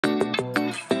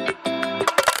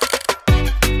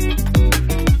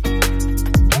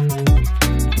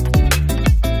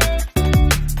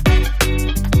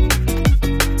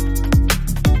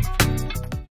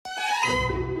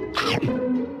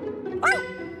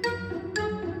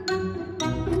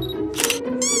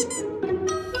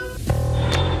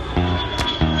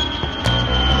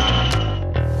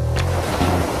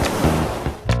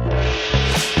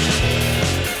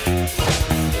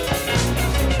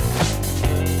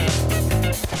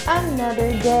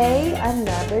Another day,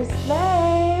 another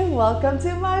slay. Welcome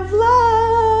to my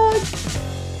vlog.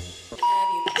 Have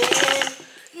you been?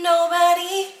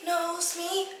 Nobody knows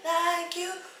me like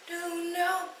you do.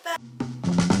 Nobody.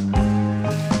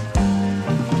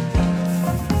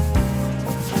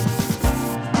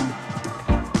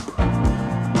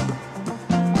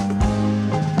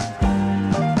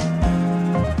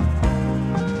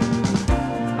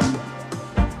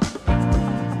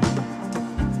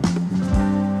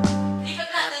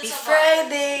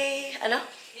 Friday. Ano?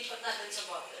 Lipat natin sa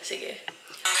bottle. Sige.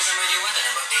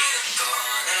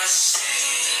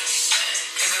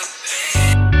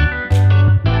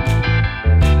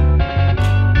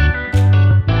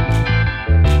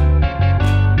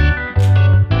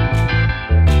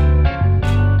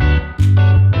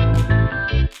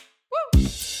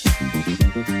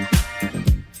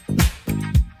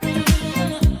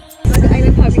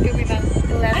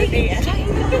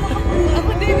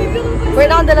 Where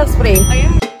na ang dalang spray?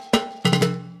 Ayan.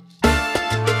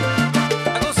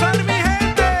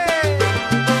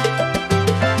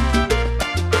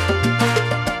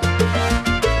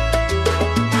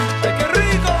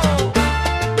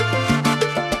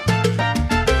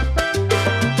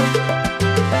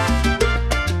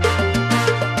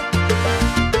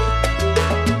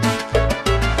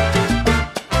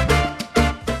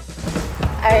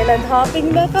 Island hopping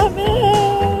na kami!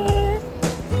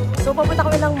 So, papunta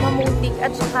kami ng Mamutik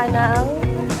at saka ng...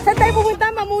 Saan tayo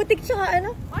pupunta? Mamutik tsaka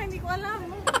ano? Ay, hindi ko alam.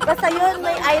 Basta yun,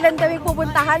 may island kami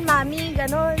pupuntahan, mami.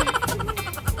 Ganon.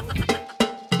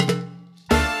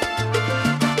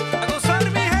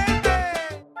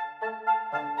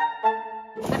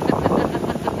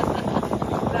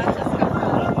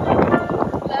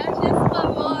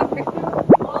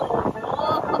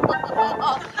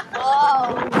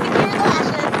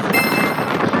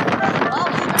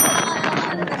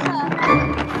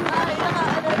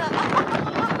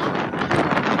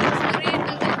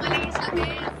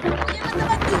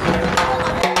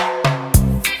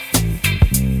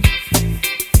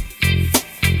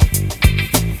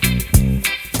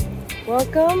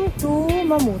 Welcome to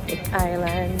Mamutik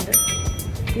Island.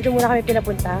 Dito muna kami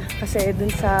pinapunta kasi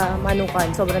dun sa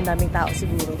Manukan, sobrang daming tao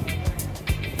siguro.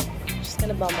 Just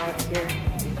gonna bum out here.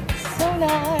 So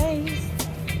nice!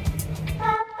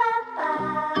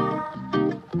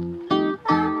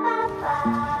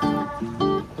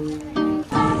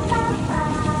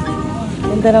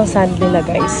 Ganda ng sand nila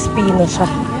guys. Pino siya.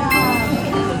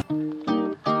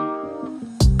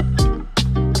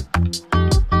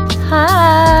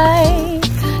 Hi!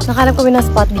 Nakalap kami ng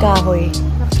spot gahoy.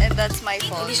 And that's my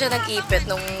fault. Hindi siya nag-ipit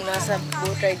nung nasa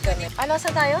boat ride kami. Ano,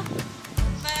 saan tayo?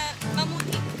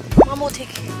 Mamutik.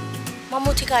 Mamutik.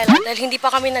 Mamutik Island. Dahil hindi pa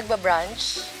kami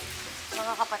nagba-brunch.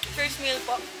 Mga kapatid. First meal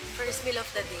po. First meal of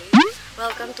the day.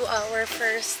 Welcome to our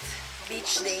first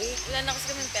beach day. Wala na kasi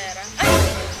kami pera.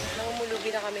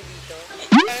 Nangumulubi na kami dito.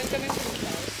 Meron kami fruit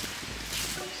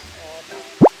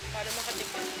para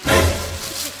makatikin.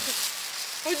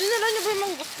 Pwede na lang niyo ba yung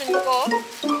mangustin ko?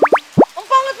 Ang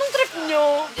pangit ng trip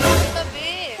niyo! Hindi ko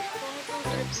tabi. Pangit ng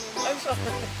trip niyo. I'm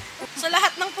sorry. Sa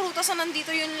lahat ng prutas na nandito,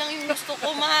 yun lang yung gusto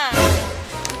ko, ma.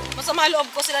 Masama loob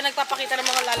ko sila nagpapakita ng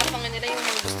mga lalapangan nila. Yung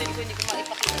mangustin ko, hindi ko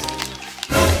maipakita sa inyo.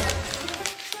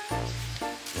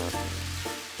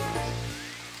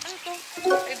 Ano to?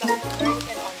 Ay ba?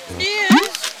 Yes!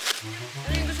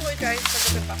 Ano yung gusto ko i-try? Sa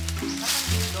gabi pa.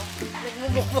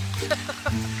 Nagmumukbok.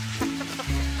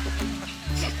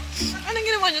 Anong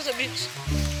ginawa niyo sa beach?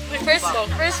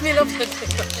 First meal of the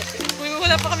day. Uy,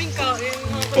 wala pa kaming kain.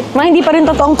 Ma, hindi pa rin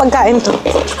totoong pagkain to.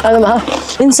 Ano ba?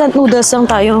 Instant noodles lang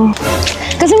tayo.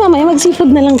 Kasi mamaya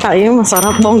mag-seafood na lang tayo.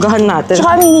 Masarap, bonggahan natin.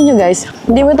 Tsaka aminin nyo guys,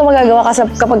 hindi mo ito magagawa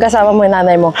kapag kasama mo yung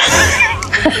nanay mo.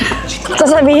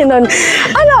 Sasabihin nun,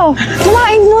 ano?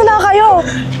 Kumain muna kayo!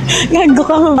 Gago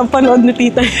ka nga panood ni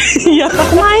tita.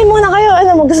 Kumain muna kayo!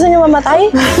 Ano mo, gusto nyo mamatay?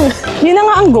 Yun na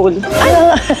nga ang goal.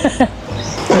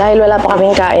 Dahil wala pa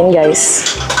kaming kain guys,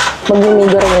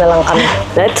 magmimigoring na lang kami.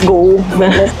 Let's go.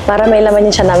 Para may laman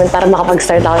yung siya namin para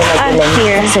makapag-start ako yung mag-inom.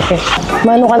 Here. Sige.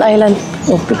 Manukan Island.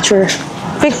 Oh, picture.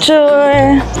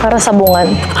 Picture. Para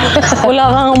sabungan. Wala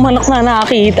kang manok na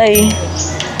nakakita eh.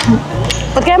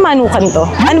 Ba't kaya manukan to?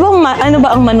 Ano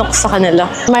ba ang manok sa kanila?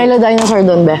 Milo dinosaur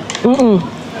doon, be?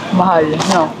 Mahal.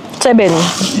 No. 7.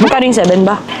 Magkano yung 7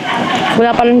 ba?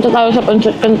 Wala pa rin tayo sa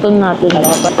pancit canton natin.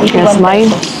 Yes,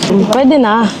 mine. Pwede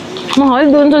na.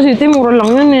 Mahal doon sa city, mura lang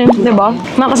yun eh. Diba?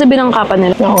 Kasi binangkapan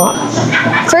nila. Oo.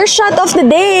 First shot of the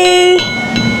day!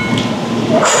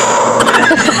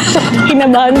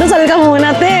 Kinabahan, dasal ka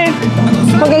muna, te.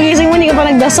 Pagkagising mo, hindi ka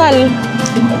pa nagdasal.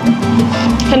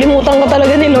 Kalimutan ko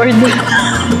talaga ni Lord.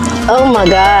 Oh my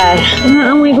gosh.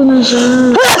 Naamoy ko na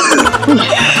siya.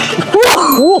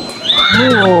 Oh.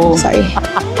 Sorry.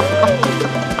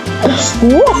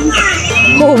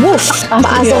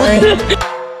 Paasok.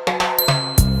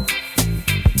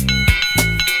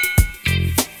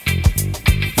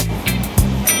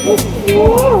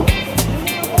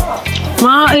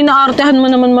 Ma, inaartehan mo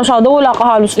naman masyado. Wala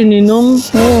ka halos ininom.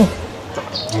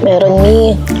 Meron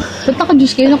ni. Ba't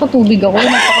naka-juice kayo? Nakatubig ako.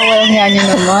 Napakawalang niya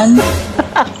naman.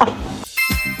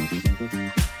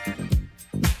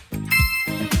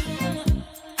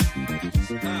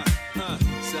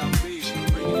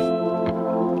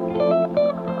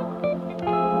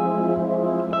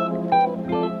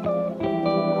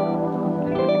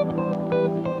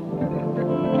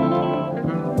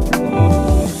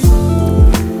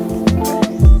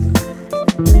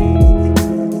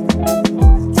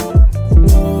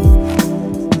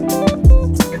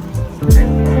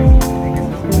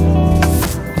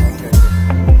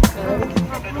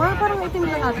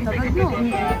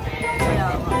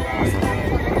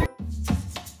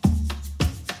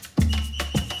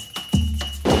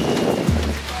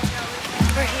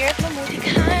 We're here at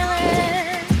Missgelliemae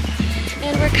Island,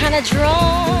 and we're kind of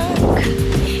drunk.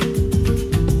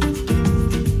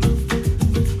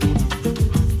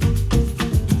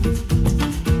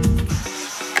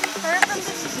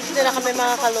 Dito na kami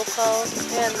mga ka-local.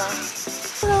 Ayan, ma.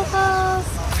 Locals!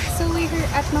 So we're here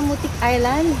at Mamutik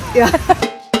Island. Yeah.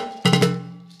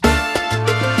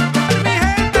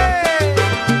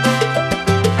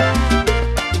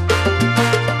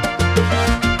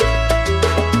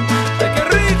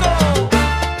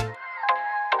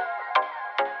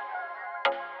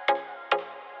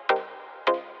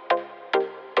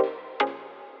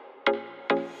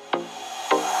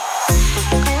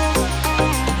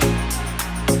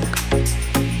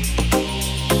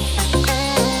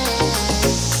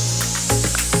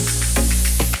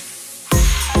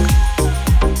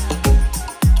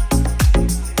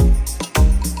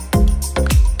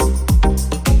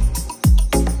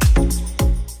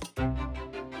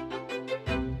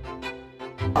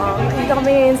 Dito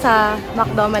kami ngayon sa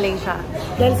McDo, Malaysia.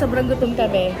 Dahil sobrang gutom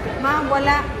kami. Ma,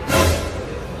 wala.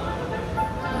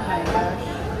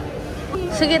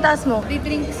 Sige, taas mo. 3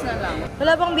 drinks na lang.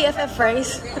 Wala bang BFF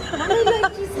fries?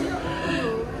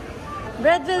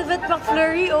 Red Velvet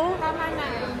McFlurry, oh. Tama na.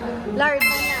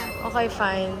 Large. Okay,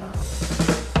 fine.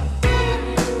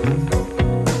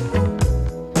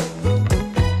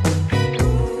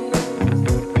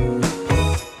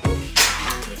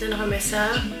 Dito na kami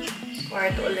sa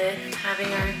kwarto ulit.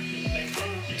 Having our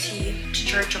tea.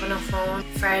 Church ako ng phone.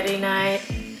 Friday night.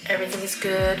 Everything is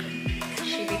good.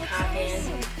 She be packing.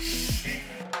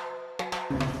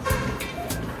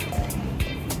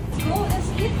 Go,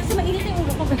 let's eat. Kasi mainit yung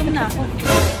ulo ko. Gutom na ako.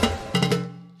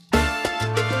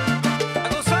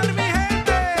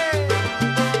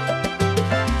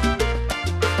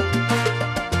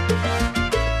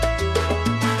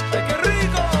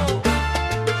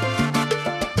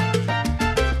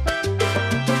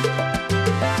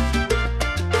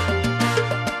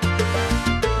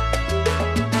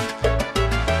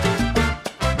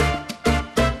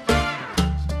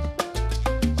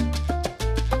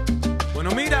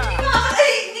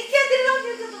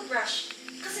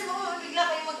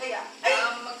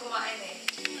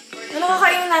 Ano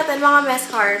kakainin natin, mga mess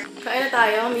card? Kain na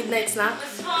tayo, midnight snack.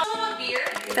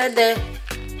 Pwede.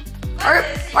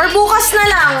 Or bukas na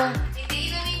lang.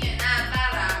 Hindi inumin nyo na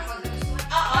para pag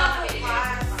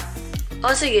bukas.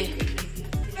 O, sige.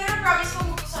 Pero promise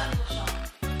mo bukusan ko siya.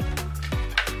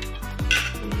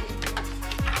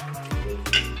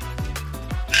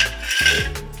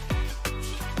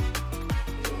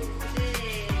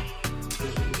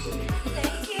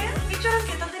 Thank you. Picturean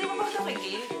kita. Hindi mo ba ito kay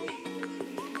Gail?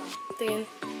 Tingin.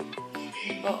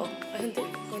 Oo. Ay, hindi.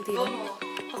 Hindi Go lang. mo.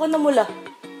 Ako namula.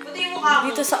 Buti yung mukha mo.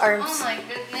 Dito sa arms. Oh my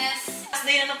goodness. Last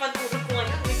day na ng pantulog ko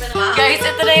ngayon. May pa Guys,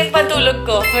 ito na yung pantulog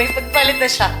ko. May pagpalit na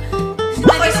siya.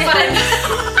 Ako isa pa rin.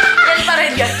 Yan pa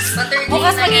rin, guys.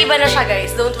 Bukas mag-iba na siya,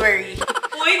 guys. Don't worry.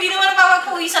 Uy, hindi naman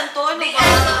napapagpuwisan to. Ano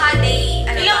ba? Day,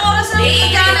 Ilang oras na Day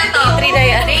 3 na to. Day 3 na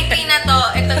yan. Day 3 na to.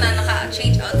 Ito na,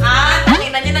 naka-change out.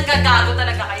 Tangina niya, nanggagago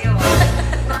talaga kayo.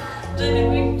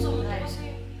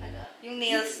 Yung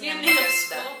nails niya. Yung nails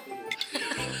ko.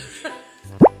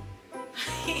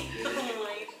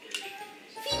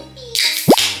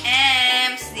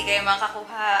 Di kayo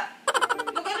makakuha.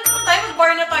 Magkano naman tayo?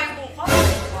 Mag-bar na tayo bukas.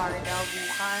 Bar daw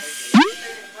bukas.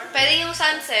 Pwede yung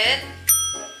sunset.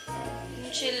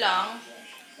 Yung chill lang.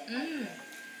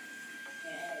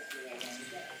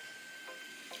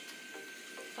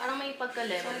 Parang may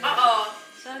pagka-lemon. Oo.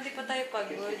 Sana di pa tayo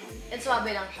pagod. And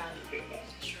swabe lang siya.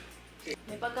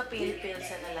 May pagka-pale-pale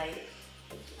sa na light.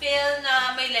 Pale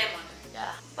na may lemon.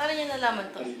 Yeah. Paano niya nalaman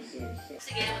to?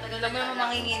 Sige, matagal naman naman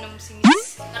manginginom si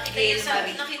Miss. Nakita niyo sa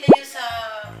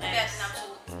Vietnam.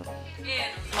 So,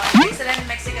 yun. Excellent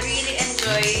Mexican. Really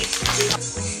enjoy.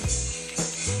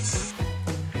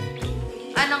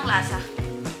 Anong lasa?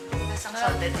 Lasang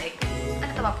salted egg.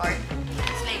 Ano to ba, part?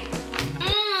 Slave.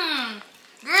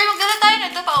 Girl, magdala tayo na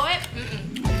ito pa uwi.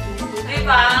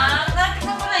 Diba?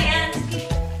 Nakita mo na yan.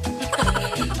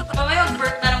 Mamaya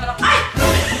mag-burp na naman ako. Ay!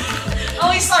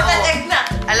 Oh, salted egg na.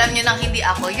 Alam niyo nang hindi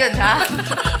ako yun, ha?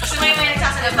 Kasi may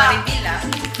nagsasalita. Maribil, ha?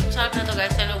 Sarap na to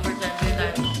guys. Hello,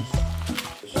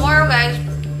 More guys.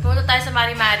 Pumunta tayo sa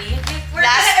Mari-Mari.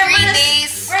 Last 3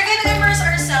 days. We're gonna immerse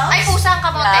ourselves. Ay, pusang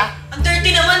kamote. Yeah. Ang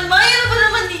dirty naman, May. Ano ba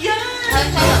naman yan?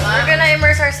 We're gonna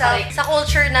immerse ourselves sa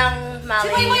culture ng Si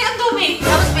Malay. May ang dumi.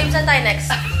 Tapos, babe, saan tayo next?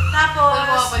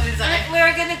 Tapos,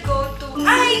 we're gonna go to...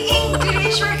 Ay,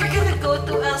 English! We're gonna go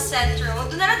to El Centro.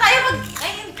 Doon na lang tayo mag...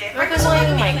 Ay, hindi. We're gusto ko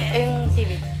yung mic, yung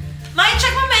TV. May,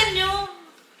 check mo menu.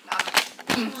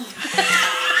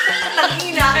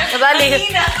 Langhina. Nabali.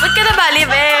 Ba't ka nabali,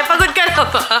 be? Pagod ka na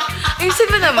ba?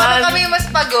 Ayusin mo naman. Parang kami yung mas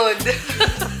pagod.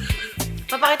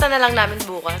 Papakita na lang namin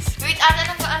bukas. Wait,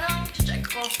 anong check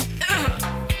ko?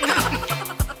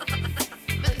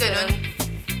 Ba't ganun?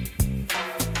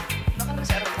 Baka naman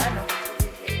sa aeroplano.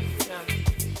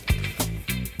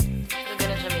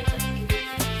 Ganun siya minsan.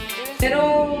 Pero,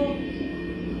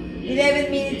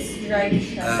 11 minutes drive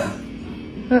siya.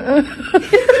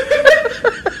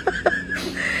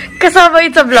 Kasama yun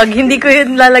sa vlog, hindi ko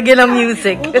yun lalagyan ng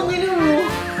music.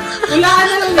 Wala ka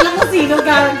na lang nila kung sino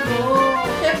gago.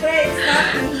 Siyempre, it's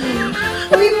not me.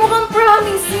 Uy, mukhang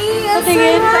promising.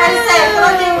 Patingin. Sa El Centro,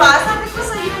 diba? Sabi ko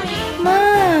sa'yo eh. Ma!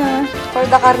 For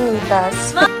the carnitas.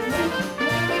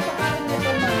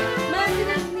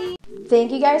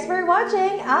 Thank you guys for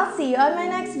watching. I'll see you on my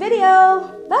next video.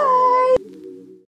 Bye!